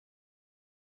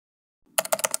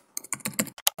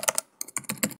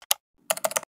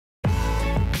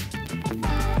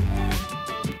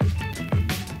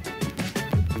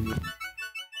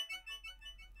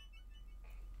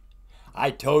I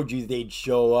told you they'd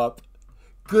show up.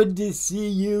 Good to see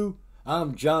you.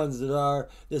 I'm John Zidar.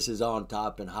 This is On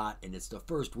Top and Hot, and it's the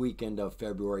first weekend of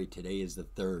February. Today is the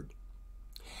 3rd.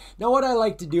 Now, what I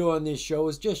like to do on this show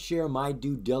is just share my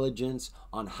due diligence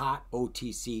on hot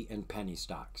OTC and penny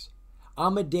stocks.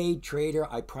 I'm a day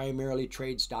trader. I primarily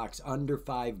trade stocks under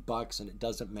 $5, and it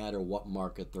doesn't matter what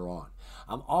market they're on.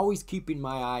 I'm always keeping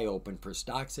my eye open for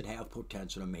stocks that have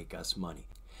potential to make us money.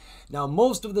 Now,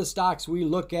 most of the stocks we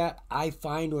look at, I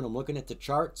find when I'm looking at the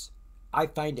charts, I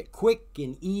find it quick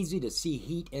and easy to see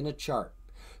heat in a chart.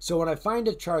 So when I find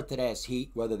a chart that has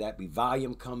heat, whether that be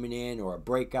volume coming in or a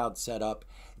breakout setup,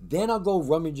 then I'll go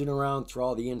rummaging around through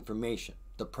all the information,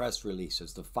 the press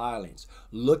releases, the filings,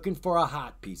 looking for a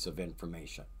hot piece of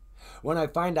information. When I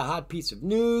find a hot piece of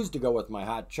news to go with my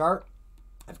hot chart,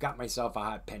 I've got myself a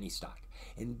hot penny stock.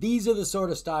 And these are the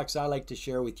sort of stocks I like to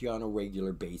share with you on a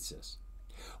regular basis.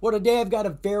 Well, today I've got a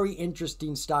very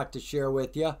interesting stock to share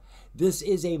with you. This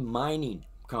is a mining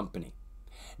company.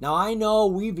 Now, I know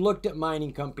we've looked at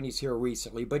mining companies here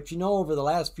recently, but you know, over the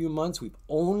last few months, we've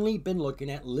only been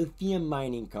looking at lithium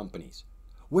mining companies,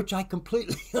 which I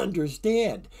completely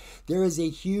understand. There is a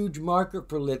huge market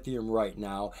for lithium right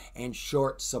now and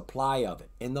short supply of it,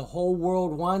 and the whole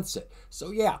world wants it. So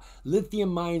yeah, lithium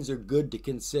mines are good to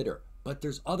consider, but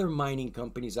there's other mining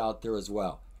companies out there as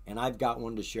well. And I've got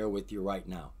one to share with you right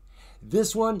now.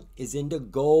 This one is into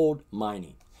gold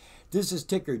mining. This is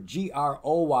ticker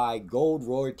GROY, Gold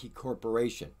Royalty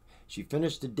Corporation. She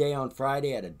finished the day on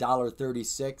Friday at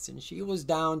 $1.36, and she was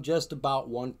down just about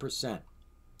 1%.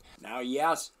 Now,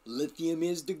 yes, lithium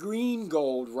is the green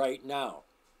gold right now,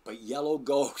 but yellow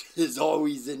gold is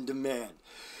always in demand.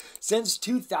 Since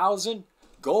 2000,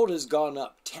 gold has gone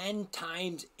up 10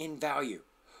 times in value,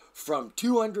 from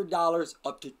 $200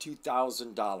 up to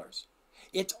 $2,000.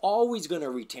 It's always going to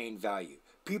retain value.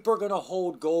 People are going to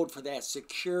hold gold for that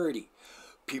security.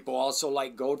 People also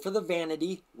like gold for the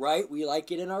vanity, right? We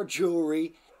like it in our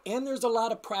jewelry. And there's a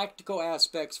lot of practical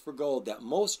aspects for gold that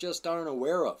most just aren't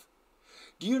aware of.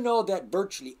 Do you know that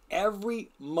virtually every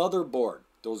motherboard,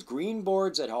 those green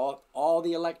boards that have all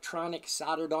the electronics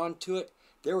soldered onto it,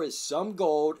 there is some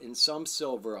gold and some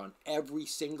silver on every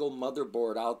single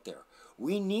motherboard out there.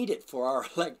 We need it for our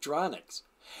electronics.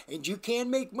 And you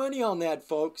can make money on that,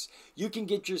 folks. You can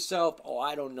get yourself,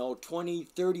 20,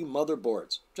 30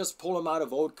 motherboards. Just pull them out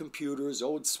of old computers,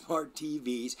 old smart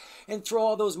TVs, and throw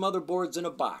all those motherboards in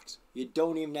a box. You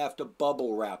don't even have to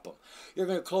bubble wrap them. You're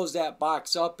going to close that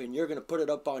box up, and you're going to put it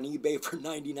up on eBay for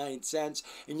 99 cents,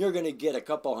 and you're going to get a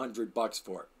couple $100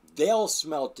 for it. They'll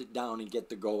smelt it down and get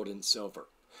the gold and silver.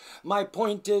 My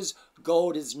point is,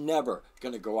 gold is never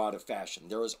going to go out of fashion.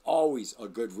 There is always a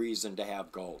good reason to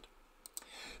have gold.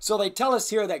 So they tell us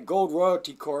here that Gold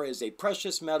Royalty Corp is a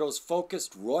precious metals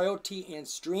focused royalty and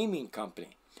streaming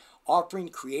company, offering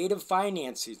creative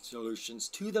financing solutions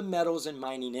to the metals and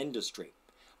mining industry.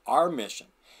 Our mission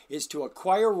is to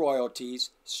acquire royalties,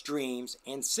 streams,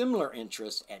 and similar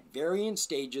interests at varying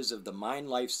stages of the mine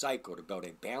life cycle to build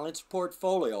a balanced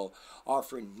portfolio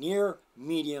offering near,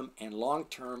 medium, and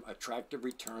long-term attractive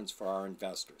returns for our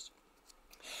investors.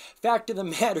 Fact of the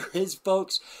matter is,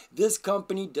 folks, this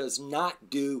company does not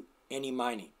do any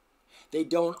mining. They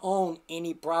don't own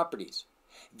any properties.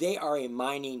 They are a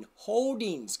mining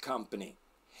holdings company.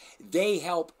 They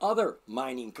help other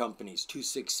mining companies to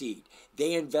succeed.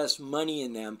 They invest money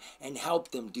in them and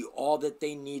help them do all that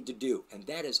they need to do. And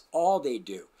that is all they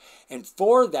do. And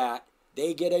for that,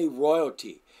 they get a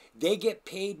royalty. They get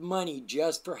paid money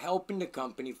just for helping the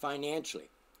company financially.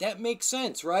 That makes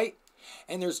sense, right?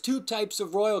 And there's two types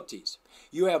of royalties.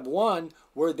 You have one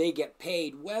where they get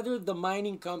paid whether the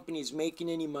mining company is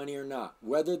making any money or not,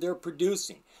 whether they're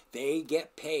producing. They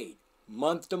get paid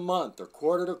month to month or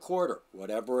quarter to quarter,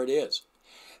 whatever it is.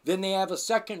 Then they have a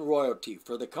second royalty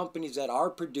for the companies that are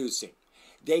producing.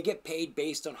 They get paid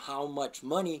based on how much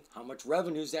money, how much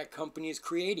revenues that company is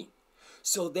creating.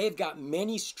 So they've got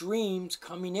many streams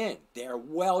coming in. They're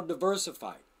well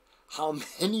diversified. How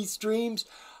many streams?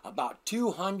 About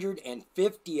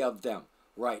 250 of them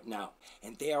right now,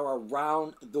 and they are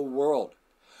around the world.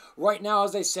 Right now,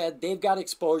 as I said, they've got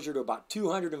exposure to about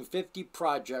 250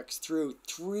 projects through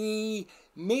 3,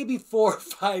 maybe 4 or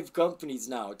 5 companies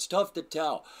now. It's tough to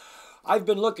tell. I've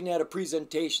been looking at a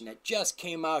presentation that just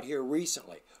came out here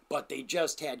recently, but they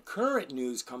just had current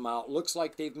news come out. Looks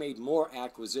like they've made more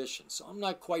acquisitions, so I'm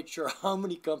not quite sure how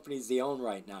many companies they own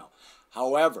right now.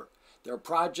 However, their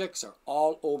projects are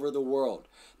all over the world.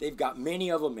 They've got many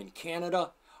of them in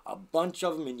Canada, a bunch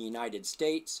of them in the United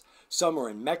States. Some are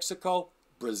in Mexico,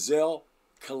 Brazil,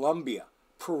 Colombia,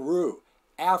 Peru,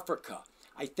 Africa.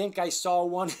 I think I saw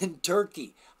one in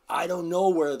Turkey. I don't know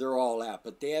where they're all at,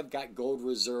 but they have got gold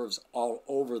reserves all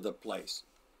over the place.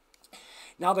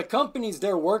 Now, the companies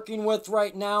they're working with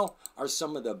right now are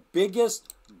some of the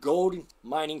biggest gold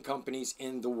mining companies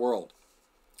in the world.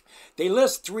 They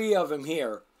list 3 of them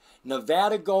here: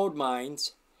 Nevada Gold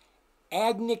Mines,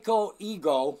 Agnico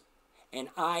Eagle, and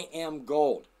I Am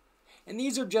Gold. And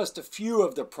these are just a few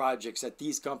of the projects that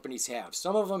these companies have.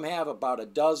 Some of them have about a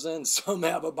dozen, some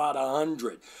have about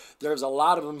 100. There's a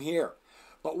lot of them here.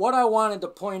 But what I wanted to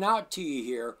point out to you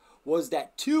here was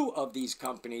that 2 of these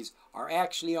companies are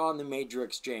actually on the major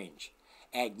exchange.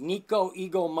 Agnico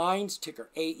Eagle Mines, ticker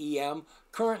AEM,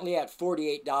 currently at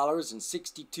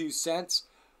 $48.62.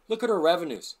 Look at her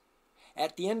revenues.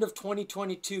 At the end of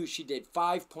 2022, she did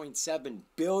 $5.7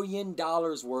 billion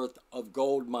worth of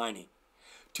gold mining.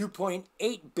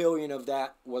 $2.8 billion of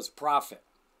that was profit.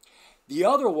 The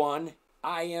other one,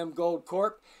 I Am Gold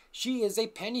Corp, she is a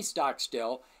penny stock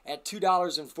still at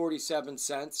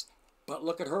 $2.47, but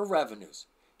look at her revenues.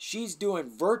 She's doing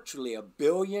virtually $1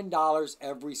 billion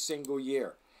every single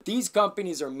year. These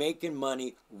companies are making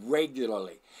money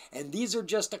regularly, and these are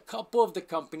just a couple of the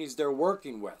companies they're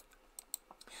working with.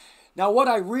 Now, what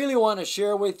I really want to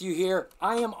share with you here,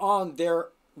 I am on their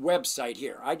website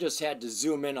here. I just had to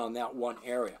zoom in on that one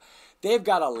area. They've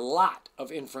got a lot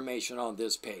of information on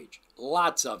this page,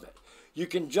 lots of it. You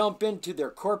can jump into their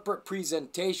corporate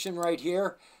presentation right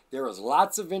here. There is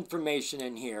lots of information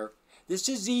in here. This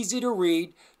is easy to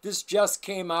read. This just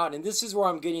came out, and this is where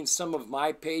I'm getting some of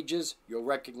my pages. You'll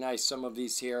recognize some of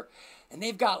these here. And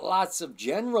they've got lots of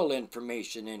general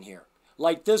information in here,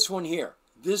 like this one here.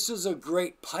 This is a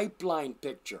great pipeline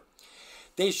picture.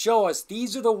 They show us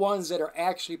these are the ones that are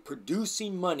actually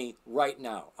producing money right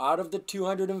now. Out of the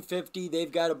 250,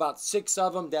 they've got about 6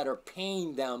 of them that are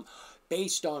paying them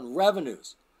based on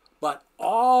revenues. But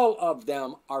all of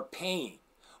them are paying.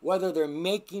 Whether they're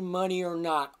making money or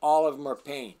not, all of them are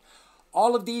paying.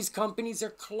 All of these companies are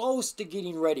close to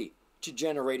getting ready to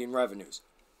generating revenues.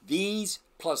 These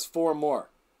plus 4 more.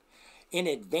 In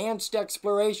advanced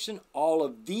exploration, all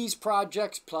of these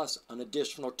projects plus an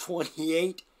additional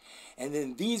 28. And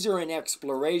then these are in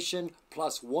exploration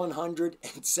plus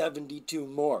 172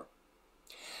 more.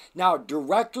 Now,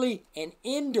 directly and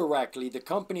indirectly, the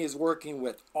company is working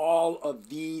with all of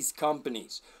these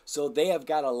companies. So they have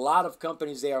got a lot of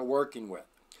companies they are working with.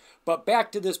 But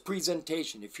back to this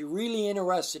presentation, if you're really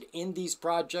interested in these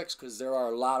projects, because there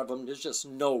are a lot of them, there's just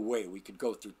no way we could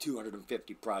go through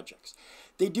 250 projects.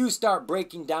 They do start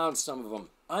breaking down some of them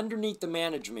underneath the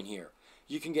management here.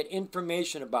 You can get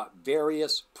information about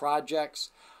various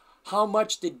projects, how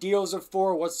much the deals are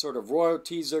for, what sort of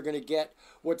royalties they're going to get,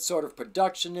 what sort of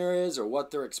production there is, or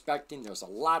what they're expecting. There's a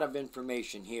lot of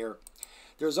information here.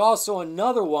 There's also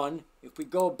another one. If we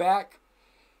go back,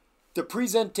 the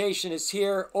presentation is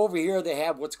here. Over here they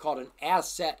have what's called an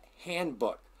asset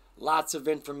handbook. Lots of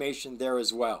information there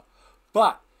as well.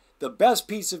 But the best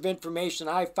piece of information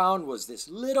I found was this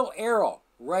little arrow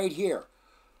right here.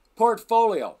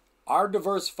 Portfolio. Our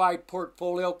diversified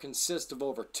portfolio consists of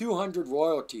over 200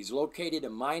 royalties located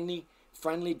in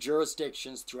mining-friendly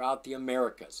jurisdictions throughout the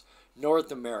Americas,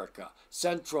 North America,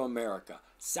 Central America,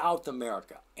 South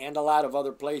America, and a lot of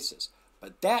other places.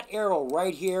 But that arrow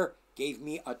right here gave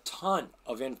me a ton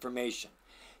of information.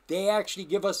 They actually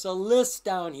give us a list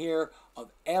down here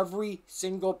of every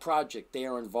single project they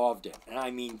are involved in. And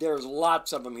I mean, there's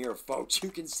lots of them here, folks.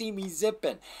 You can see me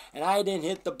zipping, and I didn't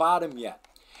hit the bottom yet.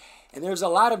 And there's a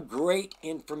lot of great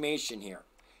information here.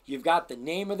 You've got the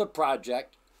name of the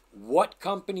project, what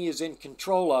company is in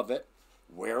control of it,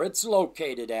 where it's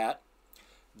located at,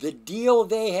 the deal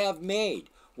they have made,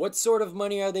 what sort of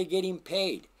money are they getting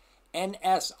paid.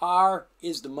 NSR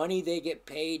is the money they get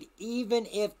paid even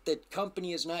if the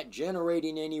company is not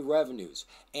generating any revenues.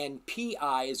 And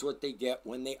PI is what they get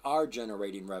when they are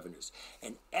generating revenues.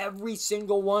 And every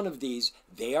single one of these,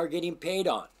 they are getting paid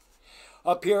on.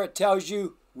 Up here it tells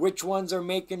you which ones are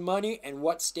making money and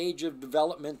what stage of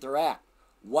development they're at,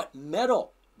 what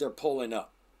metal they're pulling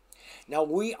up. Now,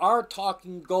 we are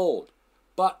talking gold,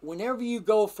 but whenever you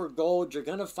go for gold, you're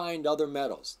going to find other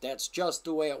metals. That's just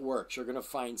the way it works. You're going to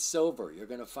find silver, you're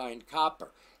going to find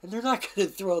copper, and they're not going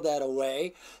to throw that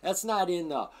away. That's not in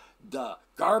the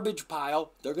garbage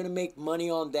pile. They're going to make money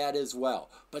on that as well,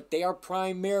 but they are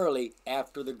primarily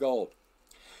after the gold.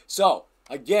 So,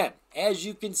 again, as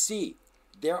you can see,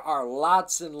 there are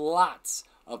lots and lots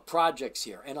of projects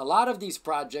here. And a lot of these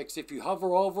projects, if you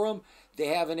hover over them, they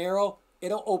have an arrow.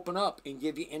 It'll open up and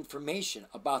give you information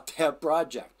about that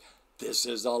project. This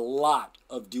is a lot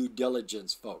of due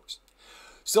diligence, folks.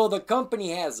 So the company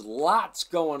has lots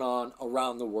going on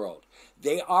around the world.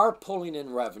 They are pulling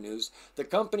in revenues. The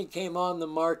company came on the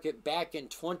market back in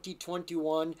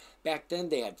 2021. Back then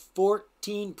they had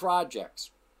 14 projects.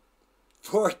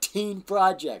 14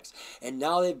 projects. And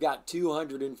now they've got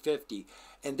 250.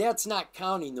 And that's not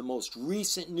counting the most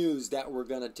recent news that we're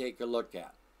going to take a look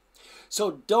at.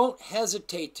 So don't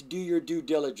hesitate to do your due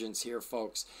diligence here,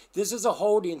 folks. This is a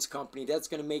holdings company that's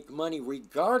going to make money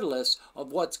regardless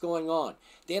of what's going on.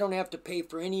 They don't have to pay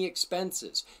for any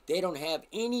expenses. They don't have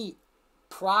any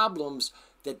problems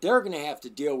that they're going to have to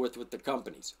deal with the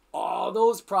companies. All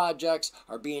those projects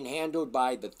are being handled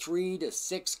by the 3 to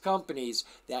 6 companies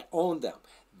that own them.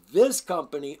 This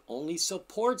company only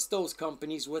supports those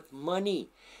companies with money.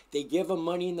 They give them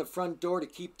money in the front door to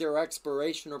keep their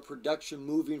exploration or production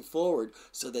moving forward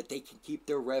so that they can keep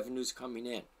their revenues coming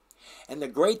in. And the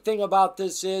great thing about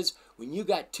this is when you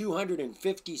got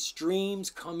 250 streams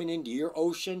coming into your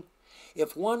ocean,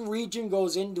 if one region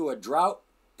goes into a drought,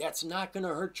 that's not going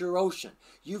to hurt your ocean.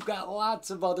 You've got lots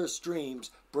of other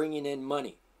streams bringing in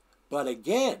money. But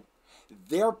again,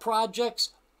 their projects,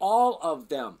 all of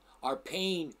them are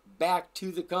paying back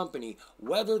to the company,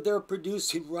 whether they're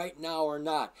producing right now or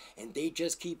not. And they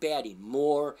just keep adding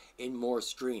more and more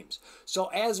streams. So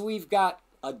as we've got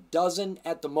a dozen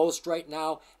at the most right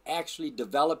now actually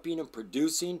developing and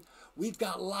producing, we've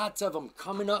got lots of them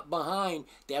coming up behind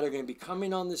that are going to be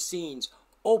coming on the scenes,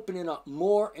 opening up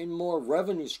more and more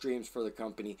revenue streams for the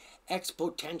company,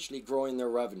 exponentially growing their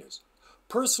revenues.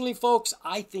 Personally, folks,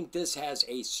 I think this has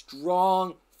a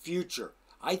strong future.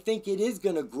 I think it is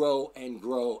going to grow and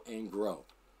grow and grow.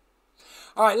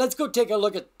 All right, let's go take a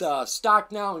look at the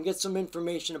stock now and get some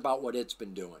information about what it's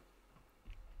been doing.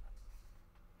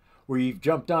 We've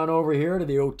jumped on over here to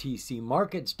the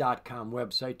OTCmarkets.com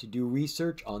website to do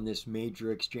research on this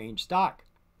major exchange stock.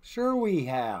 Sure we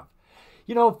have.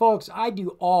 You know, folks, I do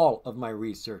all of my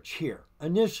research here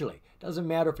initially. Doesn't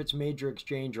matter if it's major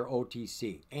exchange or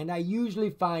OTC. And I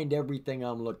usually find everything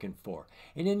I'm looking for.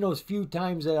 And in those few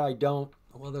times that I don't,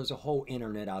 well, there's a whole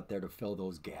internet out there to fill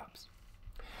those gaps.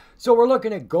 So we're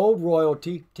looking at Gold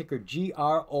Royalty, ticker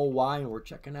GROY, and we're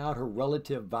checking out her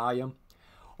relative volume.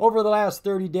 Over the last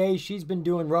 30 days, she's been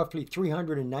doing roughly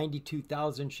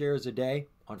 392,000 shares a day.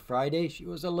 On Friday, she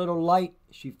was a little light.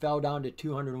 She fell down to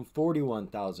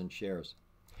 241,000 shares.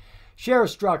 Share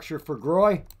structure for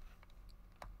GROY.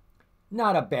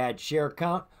 Not a bad share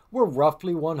count. We're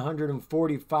roughly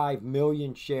 145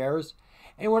 million shares.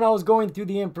 And when I was going through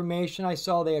the information, I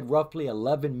saw they had roughly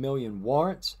 11 million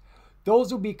warrants.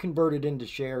 Those will be converted into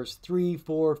shares 3,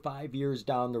 4, 5 years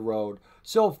down the road.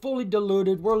 So fully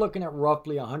diluted, we're looking at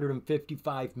roughly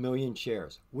 155 million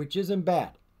shares, which isn't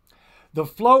bad. The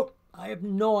float, I have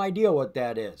no idea what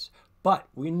that is. But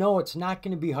we know it's not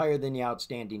going to be higher than the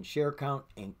outstanding share count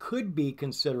and could be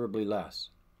considerably less.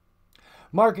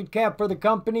 Market cap for the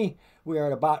company, we are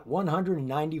at about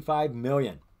 195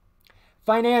 million.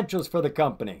 Financials for the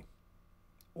company.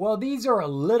 Well, these are a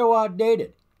little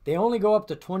outdated. They only go up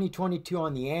to 2022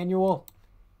 on the annual,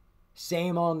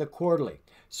 same on the quarterly.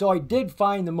 So I did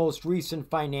find the most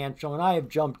recent financial, and I have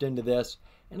jumped into this.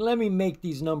 And let me make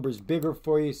these numbers bigger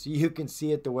for you so you can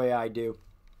see it the way I do.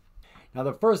 Now,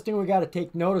 the first thing we got to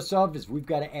take notice of is we've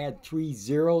got to add 3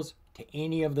 zeros to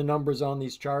any of the numbers on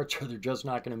these charts, or they're just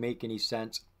not going to make any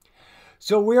sense.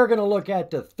 So we're going to look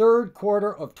at the third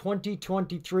quarter of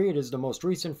 2023. It is the most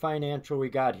recent financial we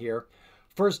got here.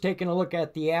 First, taking a look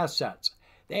at the assets.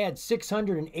 They had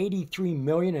 683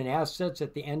 million in assets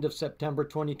at the end of September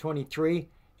 2023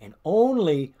 and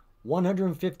only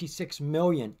 156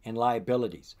 million in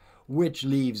liabilities, which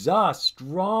leaves us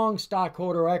strong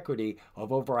stockholder equity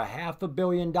of over $500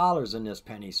 million in this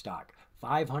penny stock,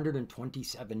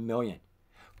 527 million.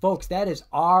 Folks, that is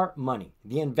our money,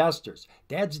 the investors.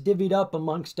 That's divvied up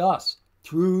amongst us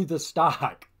through the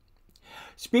stock.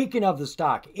 Speaking of the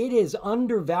stock, it is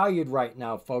undervalued right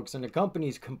now, folks, and the company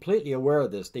is completely aware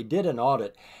of this. They did an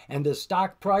audit, and the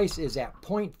stock price is at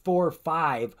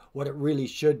 0.45 what it really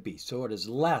should be. So it is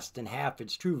less than half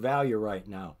its true value right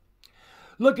now.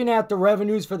 Looking at the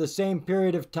revenues for the same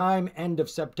period of time, end of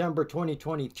September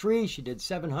 2023, she did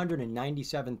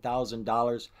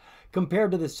 $797,000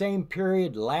 compared to the same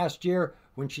period last year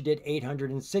when she did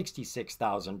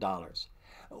 $866,000.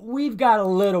 We've got a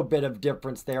little bit of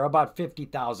difference there, about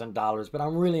 $50,000, but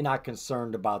I'm really not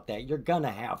concerned about that. You're going to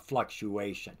have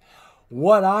fluctuation.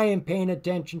 What I am paying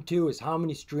attention to is how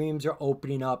many streams are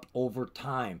opening up over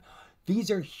time.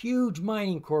 These are huge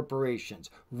mining corporations,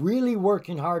 really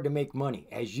working hard to make money,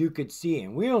 as you could see.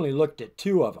 And we only looked at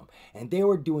 2 of them, and they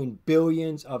were doing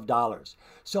billions of dollars.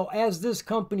 So as this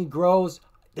company grows,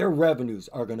 their revenues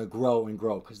are going to grow and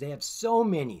grow because they have so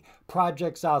many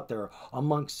projects out there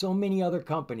amongst so many other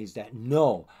companies that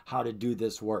know how to do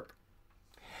this work.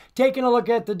 Taking a look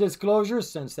at the disclosures,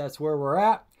 since that's where we're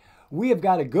at, we have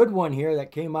got a good one here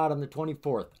that came out on the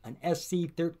 24th, an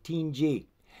SC13G.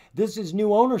 This is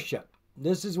new ownership.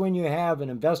 This is when you have an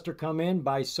investor come in,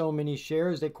 buy so many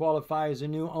shares, they qualify as a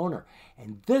new owner.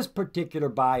 And this particular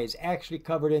buy is actually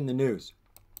covered in the news.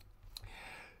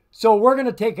 So we're going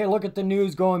to take a look at the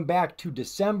news going back to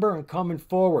December and coming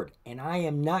forward. And I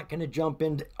am not going to jump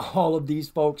into all of these,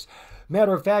 folks.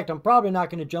 Matter of fact, I'm probably not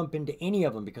going to jump into any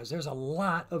of them because there's a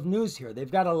lot of news here.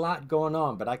 They've got a lot going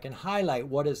on, but I can highlight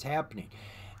what is happening.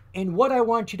 And what I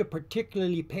want you to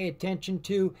particularly pay attention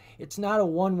to, it's not a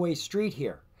one-way street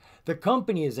here. The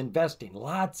company is investing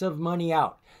lots of money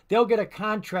out. They'll get a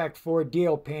contract for a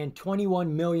deal paying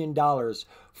 $21 million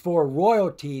for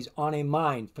royalties on a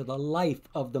mine for the life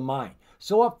of the mine.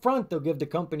 So up front, they'll give the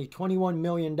company $21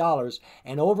 million,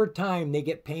 and over time, they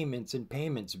get payments and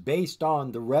payments based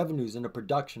on the revenues and the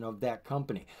production of that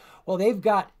company. Well, they've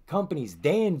got companies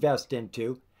they invest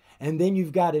into, and then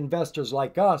you've got investors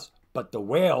like us, but the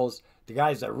whales, the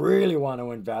guys that really want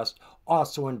to invest,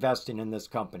 also investing in this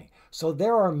company. So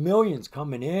there are millions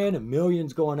coming in and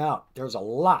millions going out. There's a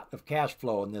lot of cash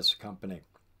flow in this company.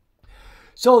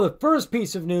 So the first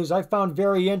piece of news I found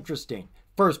very interesting.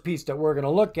 First piece that we're going to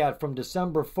look at from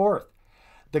December 4th.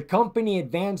 The company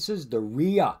advances the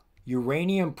RIA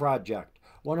uranium project,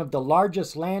 one of the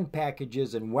largest land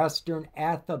packages in western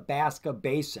Athabasca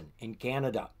Basin in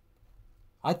Canada.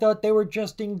 I thought they were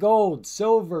just in gold,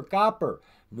 silver, copper.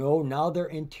 No, now they're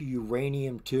into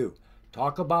uranium too.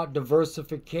 Talk about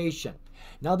diversification.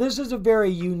 Now, this is a very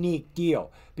unique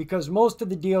deal because most of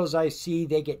the deals I see,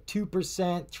 they get 2%,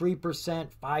 3%,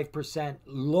 5%,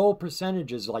 low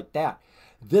percentages like that.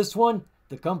 This one,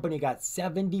 the company got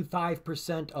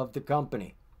 75% of the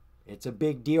company. It's a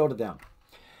big deal to them.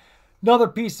 Another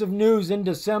piece of news in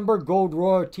December, Gold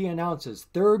Royalty announces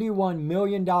 $31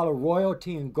 million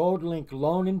royalty and gold-linked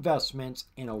loan investments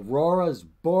in Aurora's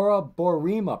Bora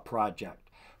Borima project,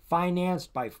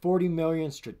 financed by $40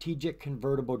 million strategic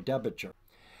convertible debenture.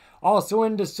 Also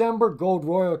in December, Gold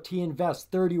Royalty invests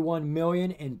 $31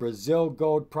 million in Brazil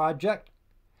Gold Project.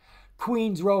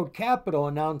 Queens Road Capital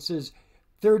announces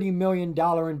 $30 million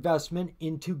investment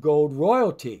into Gold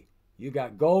Royalty. You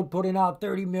got gold putting out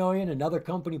 $30 million, another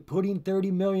company putting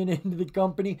 $30 million into the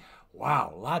company.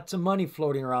 Wow, lots of money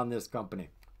floating around this company.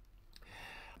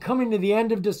 Coming to the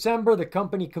end of December, the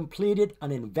company completed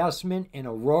an investment in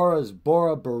Aurora's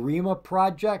Bora Borima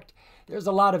project. There's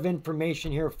a lot of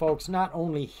information here, folks, not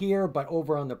only here, but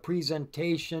over on the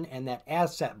presentation and that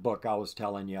asset book I was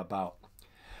telling you about.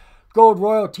 Gold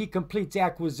Royalty completes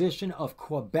acquisition of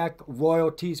Quebec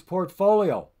Royalties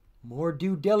portfolio. More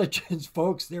due diligence,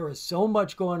 folks. There is so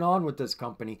much going on with this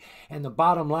company, and the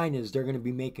bottom line is they're going to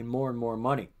be making more and more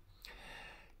money.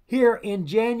 Here in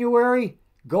January,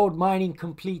 Gold Mining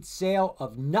completes sale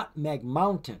of Nutmeg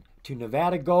Mountain to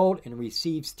Nevada Gold and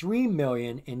receives $3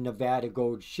 million in Nevada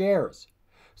Gold shares.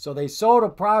 So they sold a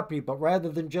property, but rather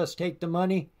than just take the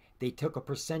money, they took a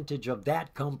percentage of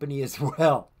that company as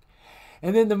well.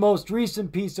 And then the most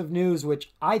recent piece of news,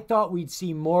 which I thought we'd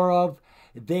see more of,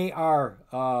 they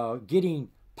are getting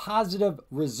positive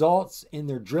results in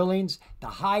their drillings, the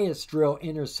highest drill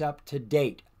intercept to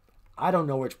date. I don't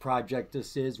know which project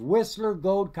this is. Whistler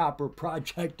Gold Copper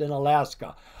Project in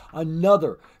Alaska.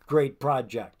 Another great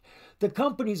project. The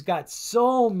company's got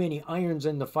so many irons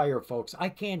in the fire, folks. I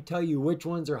can't tell you which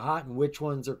ones are hot and which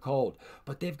ones are cold,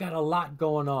 but they've got a lot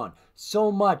going on.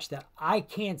 So much that I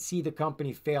can't see the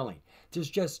company failing. There's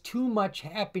just too much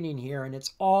happening here, and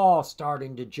it's all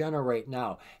starting to generate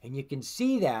now. And you can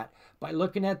see that by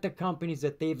looking at the companies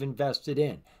that they've invested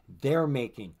in. They're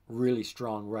making really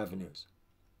strong revenues.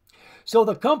 So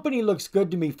the company looks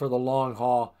good to me for the long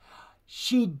haul.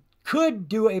 She could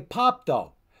do a pop,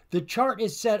 though. The chart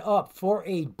is set up for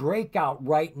a breakout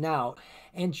right now,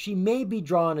 and she may be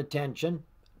drawing attention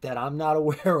that I'm not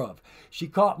aware of. She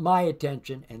caught my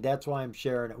attention, and that's why I'm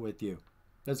sharing it with you.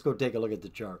 Let's go take a look at the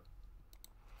chart.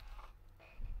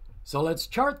 So let's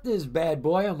chart this bad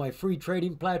boy on my free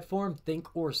trading platform,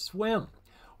 Thinkorswim.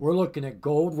 We're looking at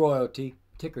Gold Royalty,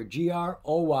 ticker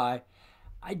GROY.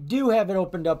 I do have it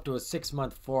opened up to a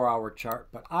 6-month, 4-hour chart,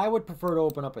 but I would prefer to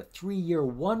open up a 3-year,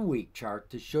 1-week chart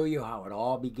to show you how it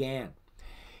all began.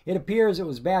 It appears it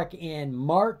was back in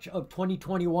March of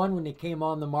 2021 when they came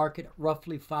on the market at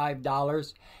roughly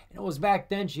 $5. And it was back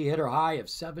then she hit her high of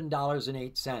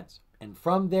 $7.08. And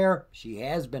from there, she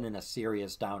has been in a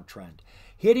serious downtrend,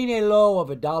 hitting a low of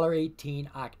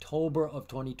 $1.18 October of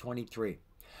 2023.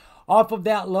 Off of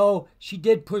that low, she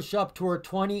did push up to her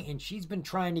 20, and she's been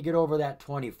trying to get over that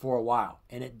 20 for a while.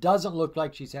 And it doesn't look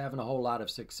like she's having a whole lot of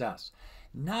success.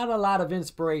 Not a lot of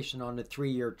inspiration on the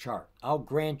 3-year chart. I'll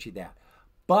grant you that.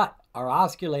 But our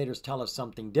oscillators tell us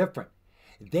something different.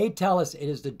 They tell us it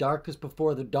is the darkest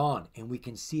before the dawn, and we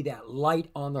can see that light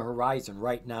on the horizon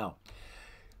right now.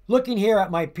 Looking here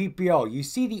at my PPO, you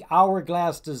see the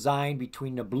hourglass design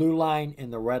between the blue line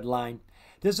and the red line.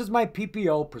 This is my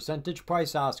PPO, percentage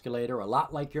price oscillator, a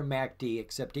lot like your MACD,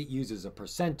 except it uses a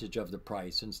percentage of the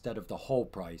price instead of the whole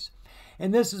price.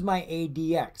 And this is my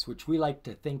ADX, which we like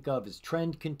to think of as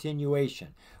trend continuation.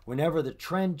 Whenever the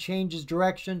trend changes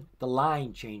direction, the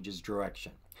line changes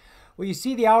direction. Well, you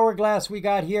see the hourglass we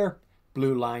got here?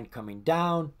 Blue line coming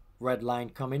down, red line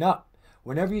coming up.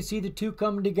 Whenever you see the two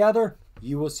come together,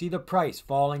 you will see the price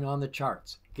falling on the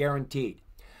charts, guaranteed.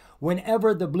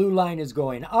 Whenever the blue line is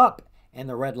going up and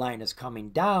the red line is coming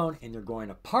down and they're going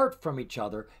apart from each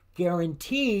other,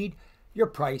 guaranteed your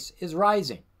price is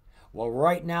rising. Well,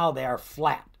 right now they are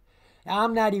flat.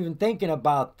 I'm not even thinking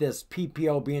about this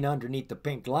PPO being underneath the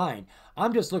pink line.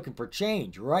 I'm just looking for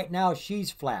change. Right now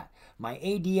she's flat. My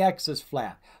ADX is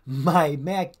flat. My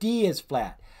MACD is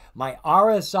flat. My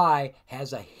RSI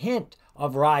has a hint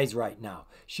of rise right now.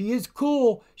 She is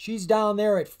cool. She's down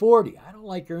there at 40. I don't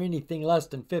like her anything less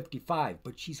than 55,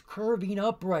 but she's curving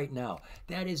up right now.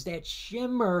 That is that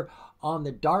shimmer on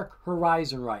the dark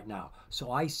horizon right now.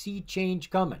 So I see change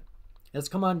coming. Let's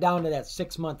come on down to that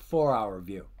 6-month 4-hour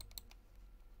view.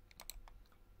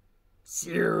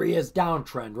 Serious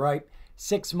downtrend, right?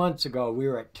 6 months ago, we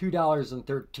were at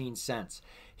 $2.13,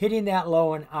 hitting that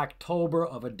low in October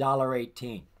of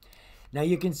 $1.18. Now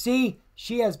you can see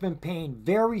she has been paying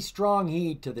very strong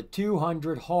heed to the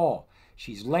 200 haul.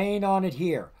 She's laying on it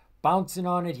here, bouncing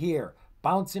on it here,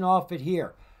 bouncing off it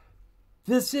here.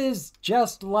 This is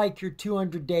just like your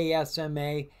 200-day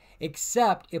SMA,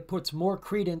 except it puts more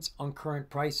credence on current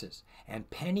prices. And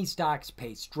penny stocks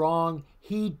pay strong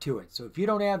heed to it. So if you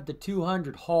don't have the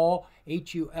 200 haul,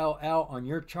 H-U-L-L, on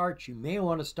your chart, you may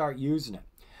want to start using it.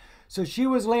 So she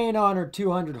was laying on her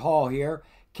 200 haul here,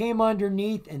 came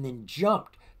underneath and then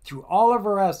jumped through all of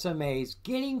her SMAs,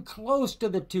 getting close to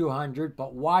the 200,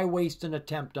 but why waste an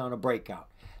attempt on a breakout?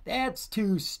 That's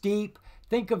too steep.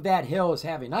 Think of that hill as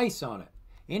having ice on it.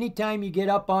 Anytime you get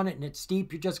up on it and it's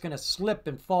steep, you're just going to slip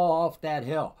and fall off that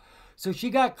hill. So she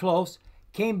got close,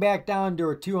 came back down to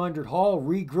her 200 haul,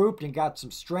 regrouped and got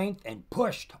some strength and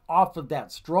pushed off of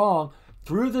that strong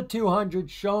through the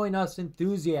 200, showing us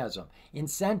enthusiasm,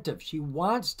 incentive. She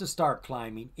wants to start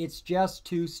climbing. It's just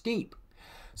too steep.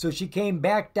 So she came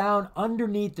back down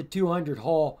underneath the 200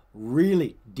 haul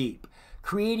really deep,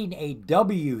 creating a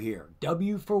W here.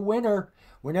 W for winner.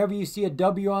 Whenever you see a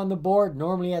W on the board,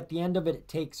 normally at the end of it, it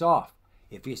takes off.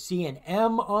 If you see an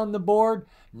M on the board,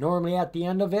 normally at the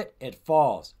end of it, it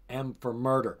falls. M for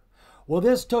murder. Well,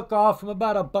 this took off from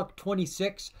about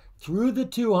 $1.26 through the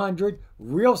 200,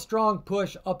 real strong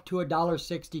push up to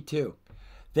 $1.62.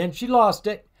 Then she lost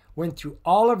it, went through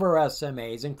all of her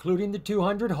SMAs, including the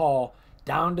 200 haul,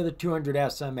 down to the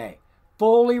 200 SMA.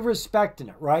 Fully respecting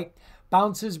it, right?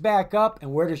 Bounces back up,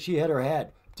 and where does she hit her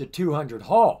head? To 200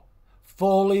 haul.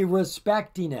 Fully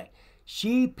respecting it.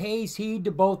 She pays heed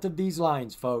to both of these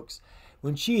lines, folks.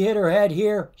 When she hit her head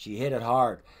here, she hit it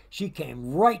hard. She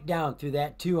came right down through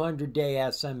that 200-day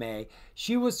SMA.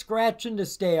 She was scratching to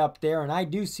stay up there, and I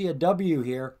do see a W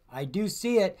here. I do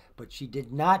see it, but she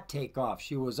did not take off.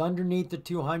 She was underneath the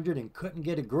 200 and couldn't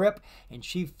get a grip, and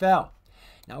she fell.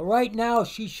 Now, right now,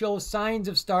 she shows signs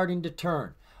of starting to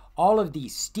turn. All of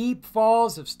these steep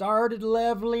falls have started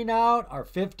leveling out. Our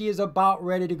 50 is about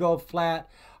ready to go flat.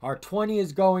 Our 20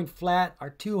 is going flat. Our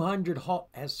 200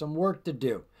 has some work to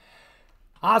do.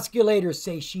 Oscillators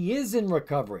say she is in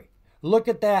recovery. Look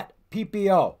at that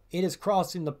PPO. It is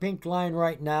crossing the pink line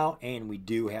right now, and we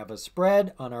do have a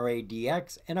spread on our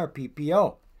ADX and our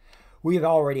PPO. We've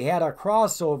already had our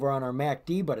crossover on our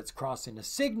MACD, but it's crossing the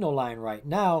signal line right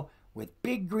now with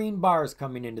big green bars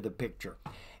coming into the picture.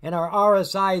 And our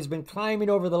RSI has been climbing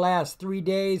over the last 3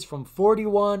 days from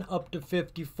 41 up to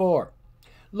 54.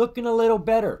 Looking a little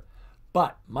better,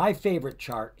 but my favorite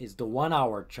chart is the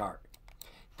 1-hour chart.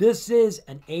 This is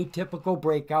an atypical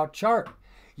breakout chart.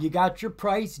 You got your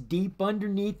price deep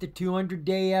underneath the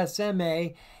 200-day SMA,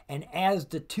 and as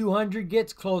the 200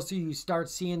 gets closer, you start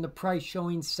seeing the price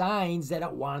showing signs that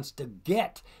it wants to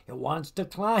get. It wants to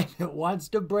climb. It wants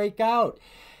to break out.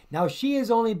 Now, she has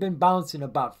only been bouncing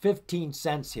about 15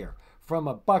 cents here from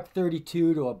a $1.32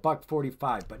 to a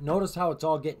 $1.45. But notice how it's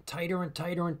all getting tighter and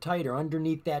tighter and tighter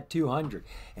underneath that 200.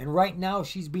 And right now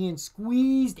she's being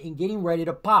squeezed and getting ready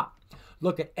to pop.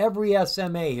 Look at every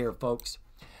SMA here, folks.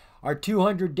 Our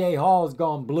 200-day haul has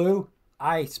gone blue.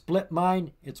 I split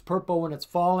mine. It's purple when it's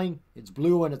falling. It's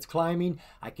blue when it's climbing.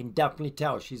 I can definitely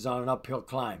tell she's on an uphill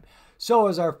climb. So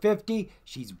is our 50.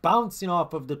 She's bouncing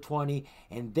off of the 20.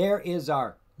 And there is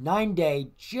our 9-day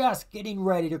just getting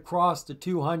ready to cross the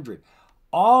 200.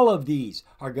 All of these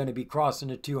are going to be crossing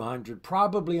the 200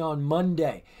 probably on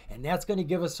Monday. And that's going to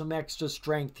give us some extra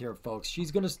strength here, folks.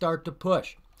 She's going to start to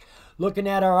push. Looking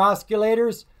at our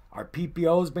oscillators, our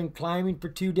PPO has been climbing for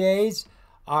 2 days.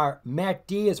 Our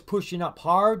MACD is pushing up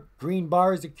hard. Green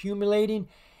bar is accumulating.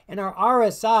 And our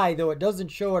RSI, though it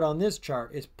doesn't show it on this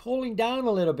chart, is pulling down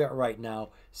a little bit right now,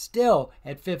 still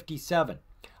at 57.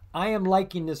 I am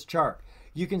liking this chart.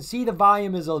 You can see the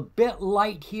volume is a bit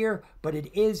light here, but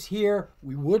it is here.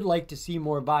 We would like to see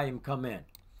more volume come in.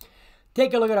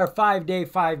 Take a look at our 5-day,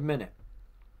 5-minute.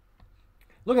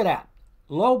 Look at that.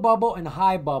 Low bubble and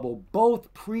high bubble,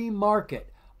 both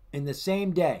pre-market in the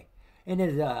same day. And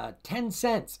it's 10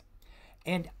 cents.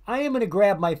 And I am going to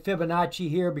grab my Fibonacci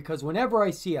here because whenever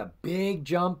I see a big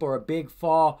jump or a big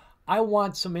fall, I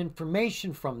want some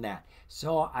information from that.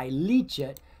 So I leech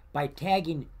it by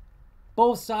tagging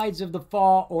both sides of the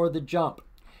fall or the jump.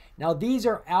 Now these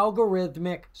are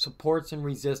algorithmic supports and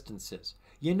resistances.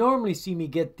 You normally see me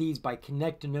get these by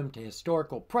connecting them to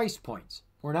historical price points.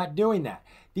 We're not doing that.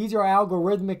 These are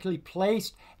algorithmically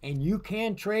placed and you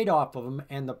can trade off of them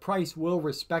and the price will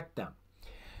respect them.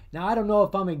 Now, I don't know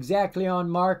if I'm exactly on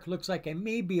mark. Looks like I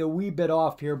may be a wee bit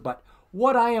off here, but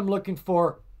what I am looking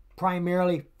for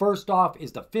primarily, first off,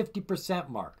 is the 50%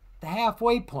 mark, the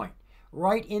halfway point,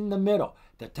 right in the middle.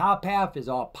 The top half is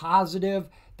all positive.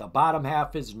 The bottom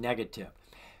half is negative.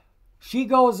 She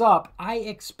goes up. I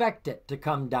expect it to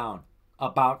come down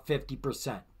about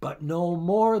 50%, but no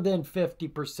more than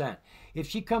 50%. If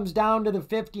she comes down to the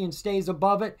 50 and stays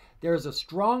above it, there's a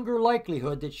stronger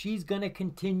likelihood that she's going to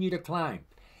continue to climb.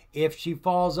 If she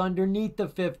falls underneath the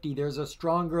 50, there's a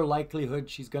stronger likelihood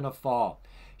she's going to fall.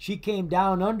 She came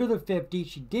down under the 50.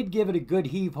 She did give it a good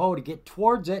heave-ho to get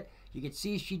towards it. You can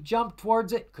see she jumped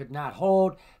towards it, could not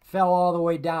hold, fell all the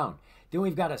way down. Then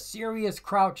we've got a serious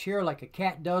crouch here like a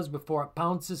cat does before it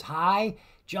pounces high.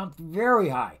 Jumped very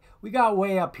high. We got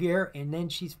way up here, and then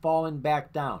she's fallen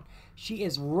back down. She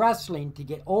is wrestling to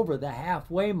get over the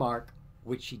halfway mark,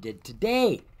 which she did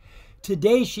today.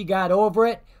 Today she got over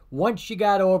it. Once she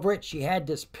got over it, she had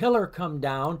this pillar come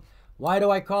down. Why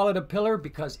do I call it a pillar?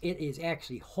 Because it is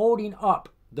actually holding up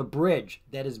the bridge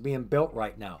that is being built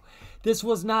right now. This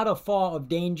was not a fall of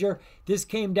danger. This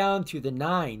came down through the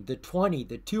 9, the 20,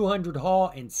 the 200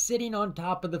 haul, and sitting on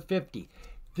top of the 50.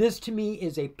 This to me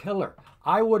is a pillar.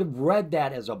 I would have read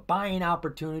that as a buying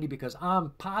opportunity because I'm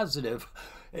positive.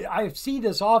 I see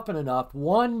this often enough.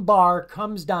 One bar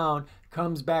comes down,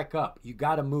 comes back up. You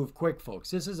got to move quick, folks.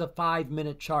 This is a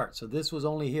 5-minute chart, so this was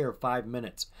only here 5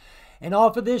 minutes. And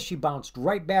off of this, she bounced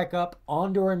right back up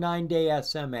onto her 9-day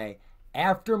SMA.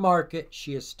 After market,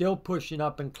 she is still pushing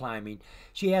up and climbing.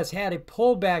 She has had a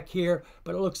pullback here,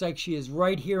 but it looks like she is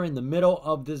right here in the middle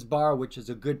of this bar, which is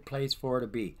a good place for her to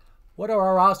be. What do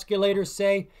our oscillators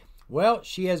say? Well,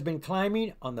 she has been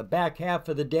climbing on the back half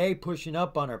of the day, pushing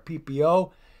up on her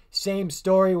PPO. Same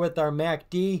story with our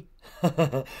MACD.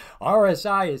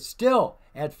 RSI is still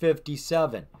at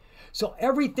 57. So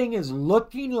everything is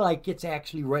looking like it's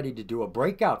actually ready to do a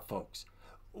breakout, folks.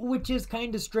 Which is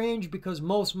kind of strange because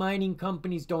most mining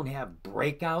companies don't have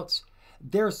breakouts.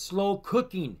 They're slow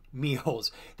cooking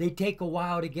meals. They take a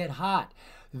while to get hot.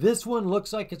 This one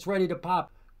looks like it's ready to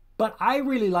pop. But I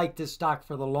really like this stock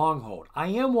for the long hold. I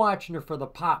am watching her for the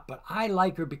pop, but I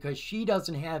like her because she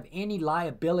doesn't have any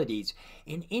liabilities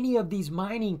in any of these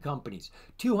mining companies.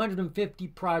 250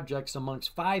 projects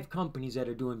amongst 5 companies that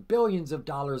are doing billions of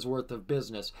dollars worth of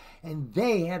business, and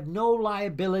they have no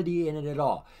liability in it at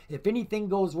all. If anything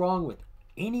goes wrong with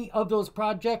any of those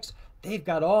projects, they've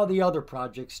got all the other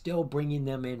projects still bringing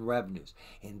them in revenues,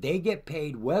 and they get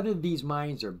paid whether these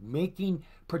mines are making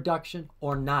production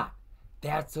or not.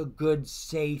 That's a good,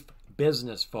 safe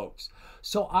business, folks.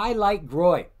 So I like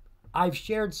GROY. I've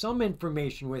shared some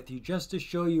information with you just to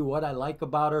show you what I like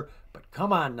about her, but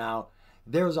come on now.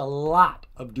 There's a lot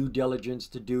of due diligence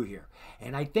to do here,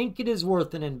 and I think it is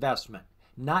worth an investment,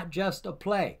 not just a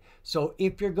play. So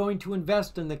if you're going to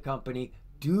invest in the company,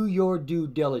 do your due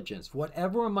diligence,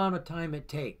 whatever amount of time it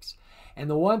takes. And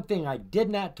the one thing I did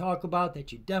not talk about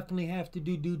that you definitely have to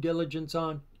do due diligence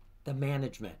on, the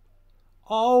management.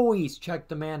 Always check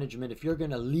the management if you're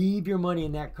going to leave your money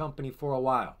in that company for a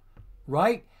while.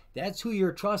 right? That's who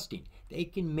you're trusting. They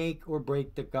can make or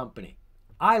break the company.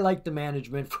 I like the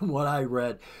management from what I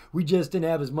read. We just didn't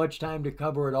have as much time to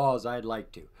cover it all as I'd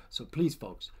like to. So please,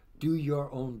 folks, do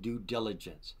your own due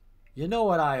diligence. You know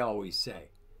what I always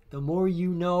say. The more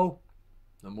you know,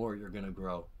 the more you're going to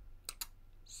grow.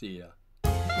 See ya.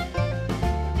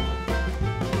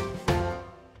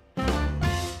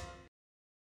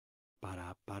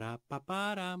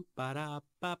 Ba-da-ba-da-ba-ba-dum,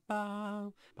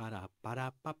 ba-da-ba-ba.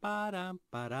 Ba-da-ba-da-ba-ba-dum,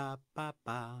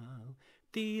 ba-da-ba-ba.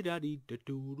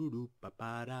 Dee-da-dee-da-doo-doo-doo,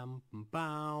 ba-ba-dum,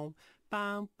 bow.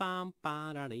 Bow, bow,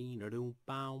 ba-da-dee-da-doo,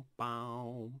 bow,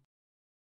 bow.